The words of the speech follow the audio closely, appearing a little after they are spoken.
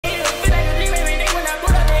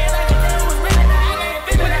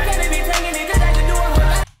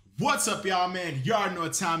What's up, y'all, man? Y'all know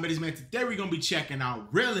what time it is, man. Today we're gonna be checking out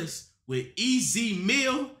Realest with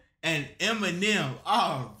Mil and Eminem.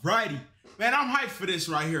 Alrighty. Man, I'm hyped for this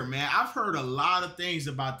right here, man. I've heard a lot of things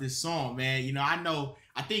about this song, man. You know,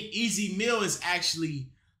 I think Mil is actually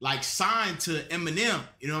like signed to Eminem,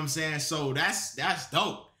 you know what I'm saying? So that's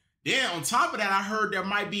dope. Then on top of that, I heard there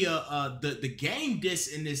might be the game diss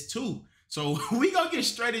in this too. So we gonna get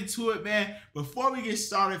straight into it, man. Before we get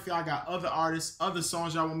started, if y'all got other artists, other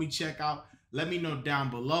songs y'all want me to check out, let me know down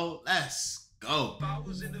below. Let's go. If I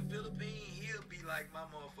was in the Philippines, he'll be like my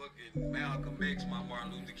motherfucking Malcolm X, my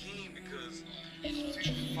Martin Luther King, because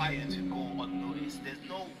to fire to go unnoticed. There's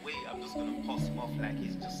no way I'm just gonna post him off like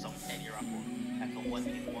he's just some any rapper, like a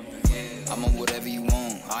one-hit wonder. Yeah, I'm on whatever you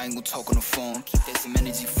want. I ain't gonna talk on the phone. Keep that same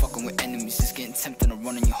energy fucking with enemies. Just getting tempted to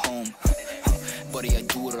run in your home. Buddy, I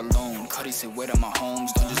do it alone. Cuddy said, wait on my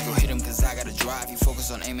homes. Don't just go hit him, cause I gotta drive. You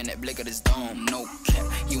focus on aiming that blick at his dome. No cap.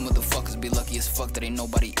 You motherfuckers be lucky as fuck that ain't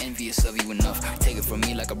nobody envious of you enough. Take it from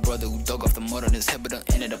me like a brother who dug off the mud on his head, but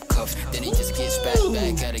ended up cuffed. Then he just gets back.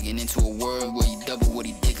 Gotta get into a world where you double what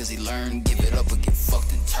he did, cause he learned. Give it up or get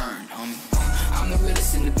fucked and turn, homie. I'm the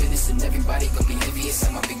realest in the business, and everybody gonna be envious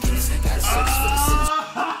at my beginnings. Gotta search for the sinners.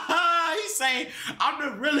 He's saying, I'm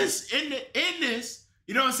the realest in this.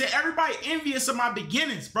 You know what I'm saying? Everybody envious of my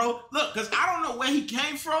beginnings, bro. Look, because I don't know where he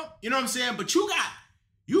came from. You know what I'm saying? But you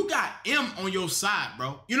got M on your side,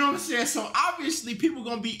 bro. You know what I'm saying? So obviously people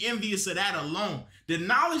gonna be envious of that alone. The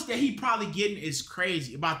knowledge that he probably getting is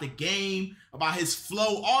crazy about the game, about his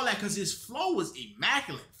flow, all that, because his flow was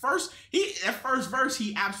immaculate. That first verse,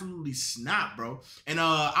 he absolutely snapped, bro. And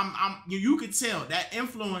you could tell that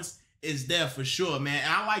influence is there for sure, man.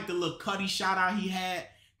 And I like the little Cuddy shout out he had.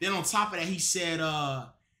 Then on top of that, he said,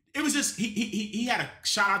 it was just, he had a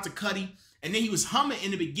shout out to Cuddy, and then he was humming in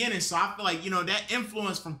the beginning. So I feel like, you know, that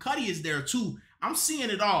influence from Cuddy is there too. I'm seeing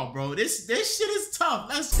it all, bro. This shit is tough.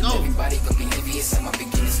 Let's go. Everybody gonna be envious at my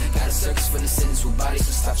beginnings. Gotta search for the sinners with bodies,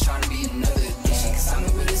 so stop trying to be another addiction. Cause I'm the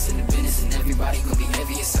realest in the business, and everybody gonna be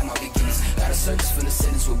envious at my beginnings. Gotta search for the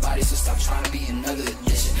sinners with bodies, so stop trying to be another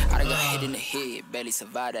addition. I done got hit in the head, barely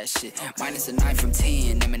survived that shit. Minus a 9 from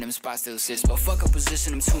 10, Eminem spot still sits. But fuck a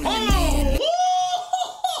position, I'm tuning in.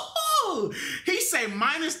 He say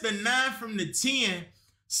minus the 9 from the 10.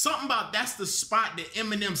 Something about that's the spot that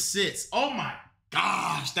Eminem sits. Oh my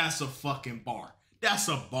gosh, that's a fucking bar. That's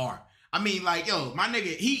a bar. I mean, like, yo, my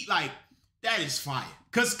nigga, he like, that is fire.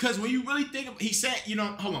 Cause when you really think of, he said, you know,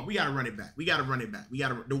 hold on, we gotta run it back.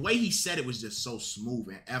 The way he said it was just so smooth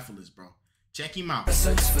and effortless, bro. Check him out. I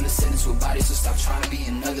search for the sinners with bodies, so stop trying to be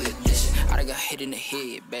another addition. I done got hit in the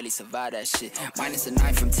head, barely survived that shit. Minus a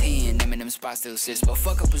 9 from 10, Eminem spot still sits. But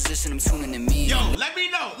fuck a position, I'm tuning in me. Yo, let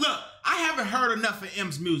me know. Look, I haven't heard enough of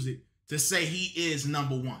M's music to say he is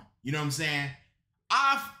 #1. You know what I'm saying?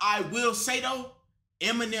 I will say though,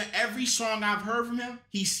 Eminem, every song I've heard from him,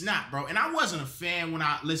 he snapped, bro. And I wasn't a fan when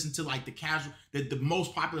I listened to like the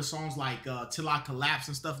most popular songs like Till I Collapse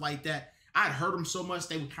and stuff like that. I'd heard them so much,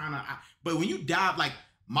 they would kind of, but when you dive like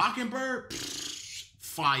Mockingbird,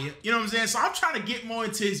 fire. You know what I'm saying? So I'm trying to get more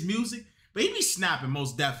into his music, but he be snapping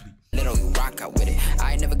most definitely. Little you rock out with it.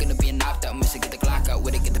 I ain't never gonna be an opt out. Mission get the Glock out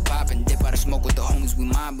with it, get the pop and dip out of smoke with the homies we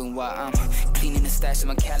mobbing while I'm cleaning the stash of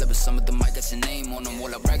my caliber. Some of them might got your name on them.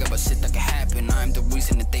 While I brag about shit that can happen, I'm the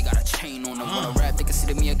reason that they got a chain on them. When I rap, they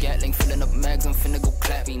consider me a Gatling, filling up mags. I'm finna go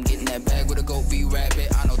clapping, getting that bag with a go be rabbit.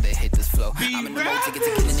 I know they hate this flow. I'm in the mode to get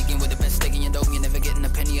to killing again with the best stick in your dough. You never getting a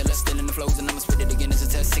penny or less, still in the flows, and I'ma spit it again. It's a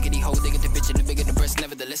test. Sick of these hoes, they get the bitch and the bigger the breast.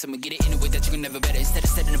 Nevertheless, I'ma get it in a way that you can never better. Instead of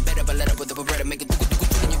setting a bed up, I let up with the beretta, make it do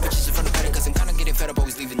in your bitches in front of better, cause I'm kinda getting fed up,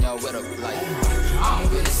 always leaving y'all wet up. Like, I'm the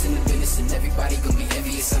realest in the business, and everybody gonna be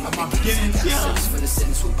envious at my beginnings. Gotta search for the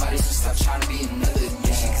sinners with bodies, so stop trying to be another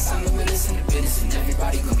addiction. Cause I'm the realest in the business, and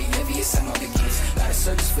everybody gonna be envious at my beginnings. Gotta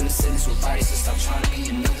search for the sinners with bodies, so stop trying to be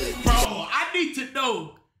another addiction. Bro, I need to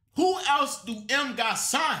know who else do M got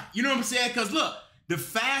signed? You know what I'm saying? Cause look, the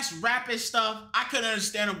fast rapping stuff, I couldn't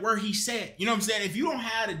understand a word he said. You know what I'm saying? If you don't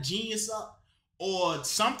have a genius up or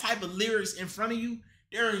some type of lyrics in front of you,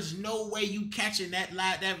 there is no way you catching that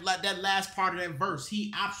last part of that verse.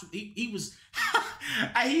 He was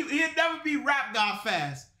he'd never be rap god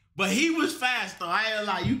fast, but he was fast though. I ain't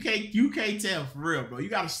lie, you can't tell for real, bro. You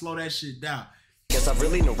gotta slow that shit down. Guess I've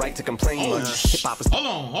really no right to complain. Hip hop is hold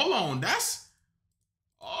on. That's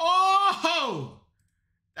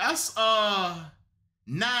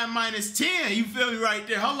 9 minus 10. You feel me right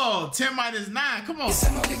there? Hold on, 10 minus 9. Come on.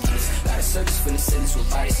 Gotta circus full of sinners with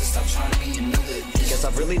bodies, so stop trying to be another addition. Guess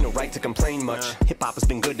I've really no right to complain much. Hip-hop has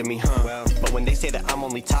been good to me, huh? But when they say that I'm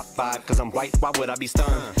only top 5 cause I'm white, why would I be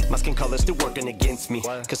stunned? My skin color's still working against me,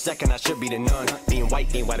 cause second I should be the none. Being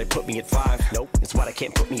white ain't why they put me at 5. Nope, it's why they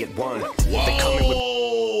can't put me at 1. They coming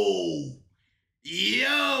with...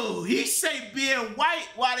 Yo, he say being white,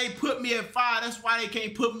 why they put me at 5, that's why they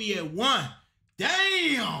can't put me at 1.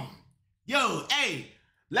 Damn. Yo, hey,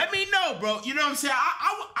 let me know, bro. You know what I'm saying?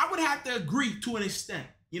 I would have to agree to an extent.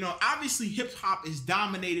 You know, obviously hip hop is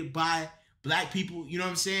dominated by black people, you know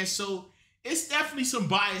what I'm saying? So it's definitely some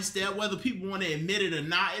bias there, whether people want to admit it or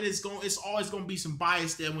not. It's always gonna be some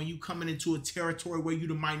bias there when you coming into a territory where you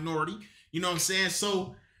the minority, you know what I'm saying?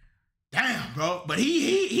 So damn, bro. But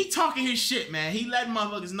he talking his shit, man. He letting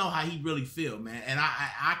motherfuckers know how he really feel, man. And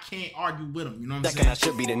I can't argue with him, you know what I'm saying? I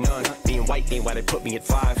should be the none. Being white ain't why they put me at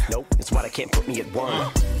 5. Nope, it's why they can't put me at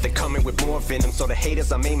 1. They coming with more venom, so the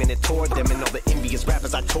haters I'm aiming it toward them. And all the envious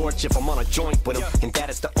rappers I torch if I'm on a joint with them. And that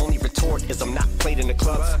is the only retort, is I'm not played in the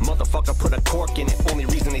clubs. Motherfucker put a cork in it. Only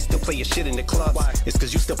reason they still play your shit in the clubs is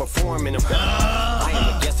cause you still perform in them. I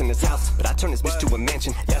am a guest in this house, but I turn this bitch to a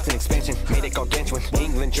mansion. That's an expansion, made it gargantuan.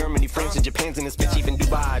 England, Germany, France, and Japan's in this bitch, even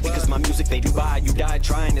Dubai. Because my music they do buy. You died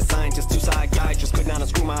trying to scientist, 2 side guy. Just could not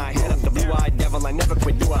unscrew my head up the blue-eyed devil. I never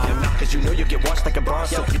quit, do I? Not cause you know you get washed like a bar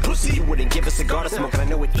soap. You pussy, you wouldn't give a cigar to smoke. And I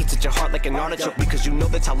know it eats at your heart like an artichoke. Because you know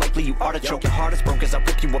that's how likely you are to choke. Your heart is broke as I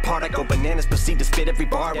rip you apart. I go bananas, proceed to spit every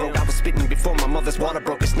bar I wrote. I was spitting before my mother's water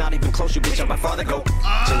broke. It's not even close, you bitch, how my father go.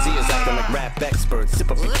 Gen Z is acting like rap experts. Sip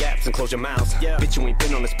up your gaps and close your mouths. Bitch, you ain't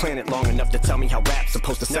been on this planet long enough to tell me how rap's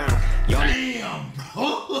supposed to sound. Damn, bro.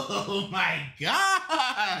 Oh my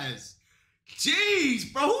gosh.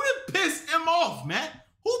 Jeez, bro. Who done pissed him off, man?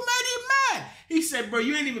 Who made him mad? He said, bro,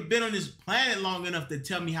 you ain't even been on this planet long enough to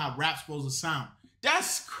tell me how rap's supposed to sound.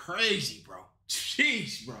 That's crazy, bro.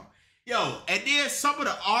 Jeez, bro. Yo, and then some of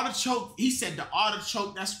the artichoke, he said the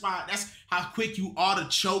artichoke, that's how quick you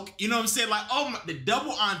artichoke. You know what I'm saying? Like, oh my, the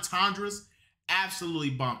double entendres,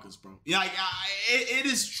 absolutely bonkers, bro. Like, it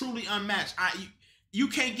is truly unmatched. You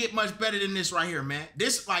can't get much better than this right here, man.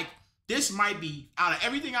 This might be, out of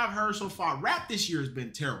everything I've heard so far, rap this year has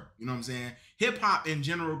been terrible. You know what I'm saying? Hip hop in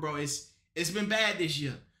general, bro, it's been bad this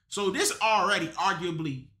year. So this already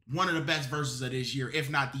arguably one of the best verses of this year, if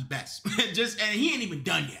not the best. And he ain't even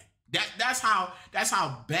done yet. That's how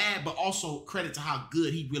bad, but also credit to how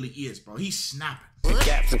good he really is, bro. He's snapping.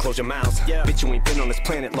 Gaps and close your mouths. Bitch, you ain't been on this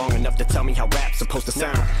planet long enough to tell me how rap's supposed to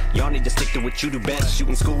sound. Y'all need to stick to what you do best.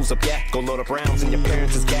 Shooting schools up, go load up rounds in your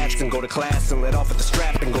parents' gaps and go to class and let off at the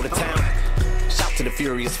strap and go to town. Shout to the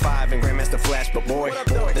Furious 5 and Grandmaster Flash, but boy,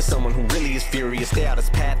 there's someone who really is furious. Stay out his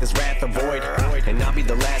path, his wrath avoid. And I'll be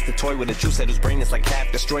the last to toy with a juice head whose brain is like half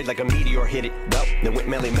destroyed, like a meteor hit it. Well, then went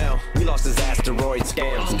Mel Eminem. We lost his asteroid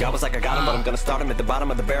scams. God was like, I got him, but I'm gonna start him at the bottom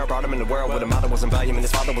of the barrel. Brought him in the world where the mother wasn't volume and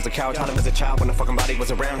his father was a coward. Taught him as a child when the fucking body was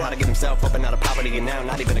around how to get himself up and out of poverty. And now,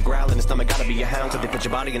 not even a growl in his stomach, gotta be a hound. So they put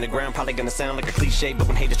your body in the ground, probably gonna sound like a cliche. But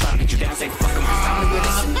when haters try to get you down, say fuck him.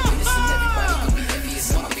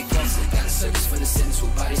 Circus for the sinners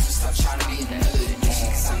with bodies, so stop trying to be another addiction.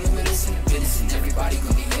 Cause I'm the realest in the business and everybody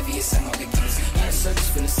gonna be envious. I'm gonna be I'm a circus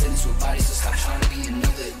for the sinners with bodies, so stop trying to be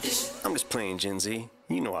another addition. I'm just playing, Gen Z.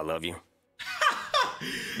 You know I love you.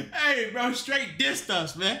 Hey, bro, straight dissed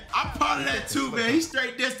us, man. I'm part of that too, man. He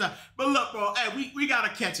straight dissed us. But look, bro, hey, we gotta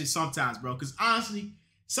catch it sometimes, bro. Cause honestly,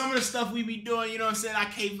 some of the stuff we be doing, you know what I'm saying, I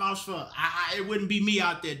can't vouch for. It wouldn't be me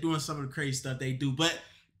out there doing some of the crazy stuff they do. But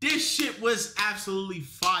this shit was absolutely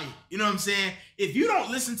fire. You know what I'm saying? If you don't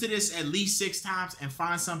listen to this at least 6 times and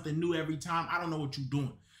find something new every time, I don't know what you're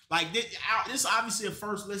doing. Like, this is obviously a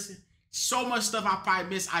first listen. So much stuff I probably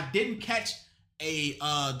missed. I didn't catch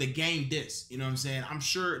the game diss. You know what I'm saying? I'm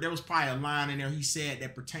sure there was probably a line in there he said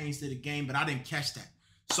that pertains to the game, but I didn't catch that.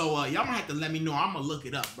 So y'all gonna have to let me know. I'm gonna look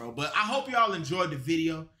it up, bro. But I hope y'all enjoyed the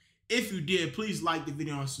video. If you did, please like the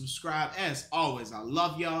video and subscribe. As always, I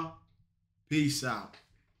love y'all. Peace out.